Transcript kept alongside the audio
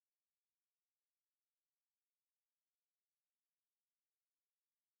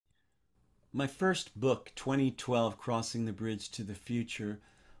My first book, 2012 Crossing the Bridge to the Future,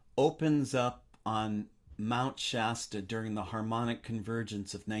 opens up on Mount Shasta during the Harmonic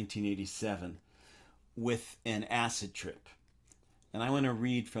Convergence of 1987 with an acid trip. And I want to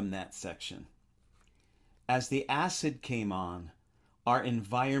read from that section. As the acid came on, our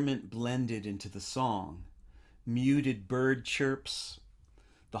environment blended into the song. Muted bird chirps,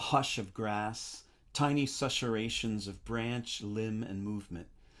 the hush of grass, tiny susurrations of branch, limb, and movement.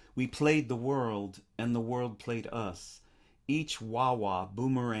 We played the world, and the world played us, each wah-wah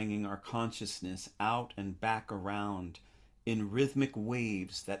boomeranging our consciousness out and back around in rhythmic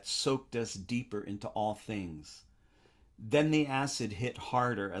waves that soaked us deeper into all things. Then the acid hit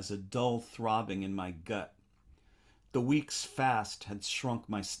harder as a dull throbbing in my gut. The week's fast had shrunk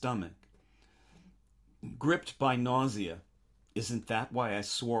my stomach. Gripped by nausea, isn't that why I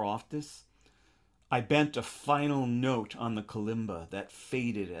swore off this? I bent a final note on the kalimba that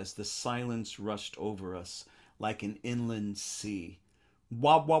faded as the silence rushed over us like an inland sea.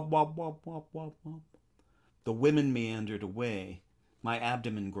 Wop, wop, wop, wop, wop, wop, wop. The women meandered away. My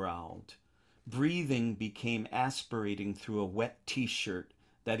abdomen growled. Breathing became aspirating through a wet t-shirt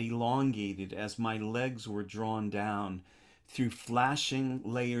that elongated as my legs were drawn down through flashing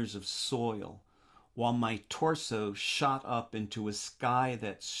layers of soil, while my torso shot up into a sky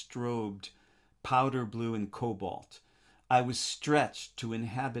that strobed powder blue and cobalt. I was stretched to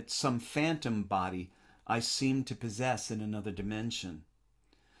inhabit some phantom body I seemed to possess in another dimension.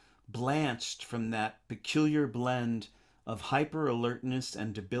 Blanched from that peculiar blend of hyper-alertness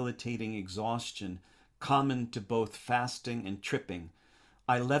and debilitating exhaustion common to both fasting and tripping,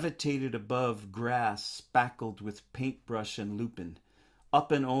 I levitated above grass spackled with paintbrush and lupin,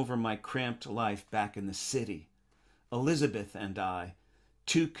 up and over my cramped life back in the city. Elizabeth and I,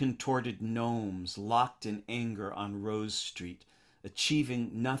 two contorted gnomes locked in anger on Rose Street,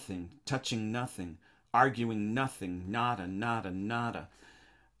 achieving nothing, touching nothing, arguing nothing, nada, nada, nada.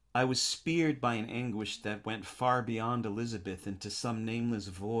 I was speared by an anguish that went far beyond Elizabeth into some nameless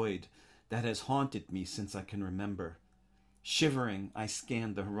void that has haunted me since I can remember. Shivering, I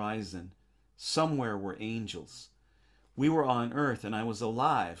scanned the horizon. Somewhere were angels. We were on Earth and I was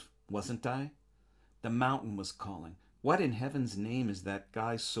alive, wasn't I? The mountain was calling. What in heaven's name is that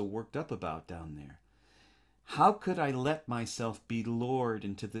guy so worked up about down there? How could I let myself be lured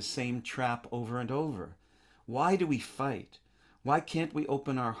into the same trap over and over? Why do we fight? Why can't we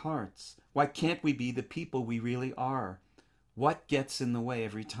open our hearts? Why can't we be the people we really are? What gets in the way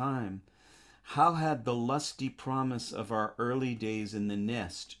every time? How had the lusty promise of our early days in the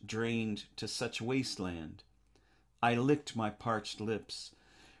nest drained to such wasteland? I licked my parched lips,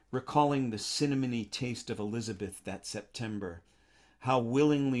 recalling the cinnamony taste of Elizabeth that September, how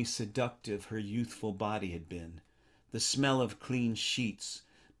willingly seductive her youthful body had been, the smell of clean sheets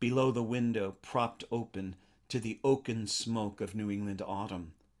below the window propped open to the oaken smoke of New England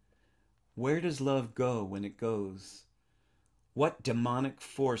autumn. Where does love go when it goes? What demonic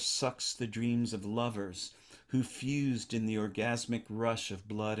force sucks the dreams of lovers who fused in the orgasmic rush of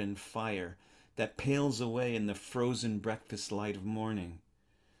blood and fire that pales away in the frozen breakfast light of morning?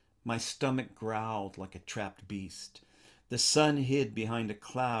 My stomach growled like a trapped beast. The sun hid behind a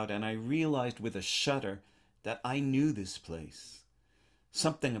cloud, and I realized with a shudder that I knew this place.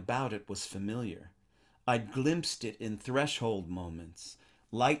 Something about it was familiar. I'd glimpsed it in threshold moments,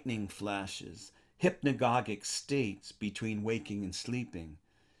 lightning flashes, hypnagogic states between waking and sleeping.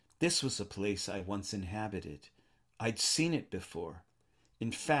 This was a place I once inhabited. I'd seen it before.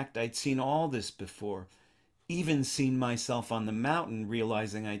 In fact, I'd seen all this before, even seen myself on the mountain,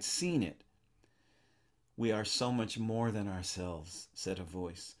 realizing I'd seen it. We are so much more than ourselves, said a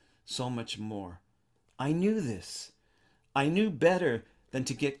voice. So much more. I knew this. I knew better than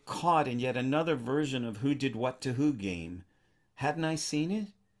to get caught in yet another version of who did what to who game. Hadn't I seen it?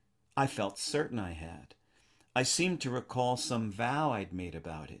 I felt certain I had. I seemed to recall some vow I'd made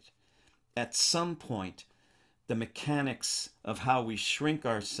about it. At some point, the mechanics of how we shrink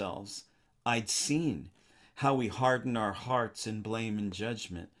ourselves, I'd seen. How we harden our hearts in blame and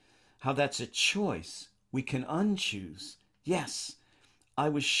judgment. How that's a choice we can unchoose. Yes, I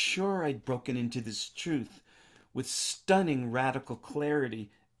was sure I'd broken into this truth with stunning radical clarity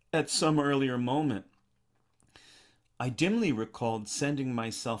at some earlier moment. I dimly recalled sending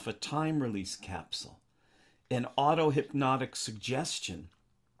myself a time release capsule, an auto-hypnotic suggestion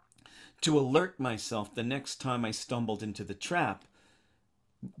to alert myself the next time I stumbled into the trap,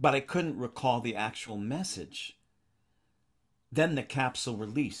 but I couldn't recall the actual message. Then the capsule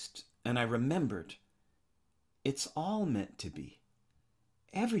released, and I remembered. It's all meant to be.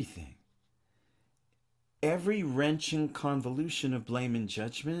 Everything. Every wrenching convolution of blame and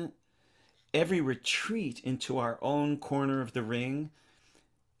judgment, every retreat into our own corner of the ring,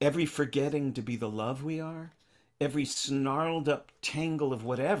 every forgetting to be the love we are, every snarled up tangle of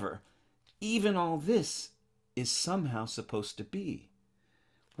whatever, even all this is somehow supposed to be.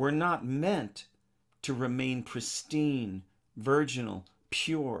 We're not meant to remain pristine, virginal,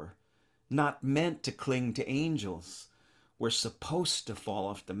 pure, not meant to cling to angels. We're supposed to fall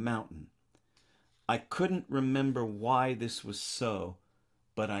off the mountain. I couldn't remember why this was so,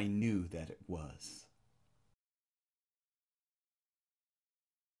 but I knew that it was.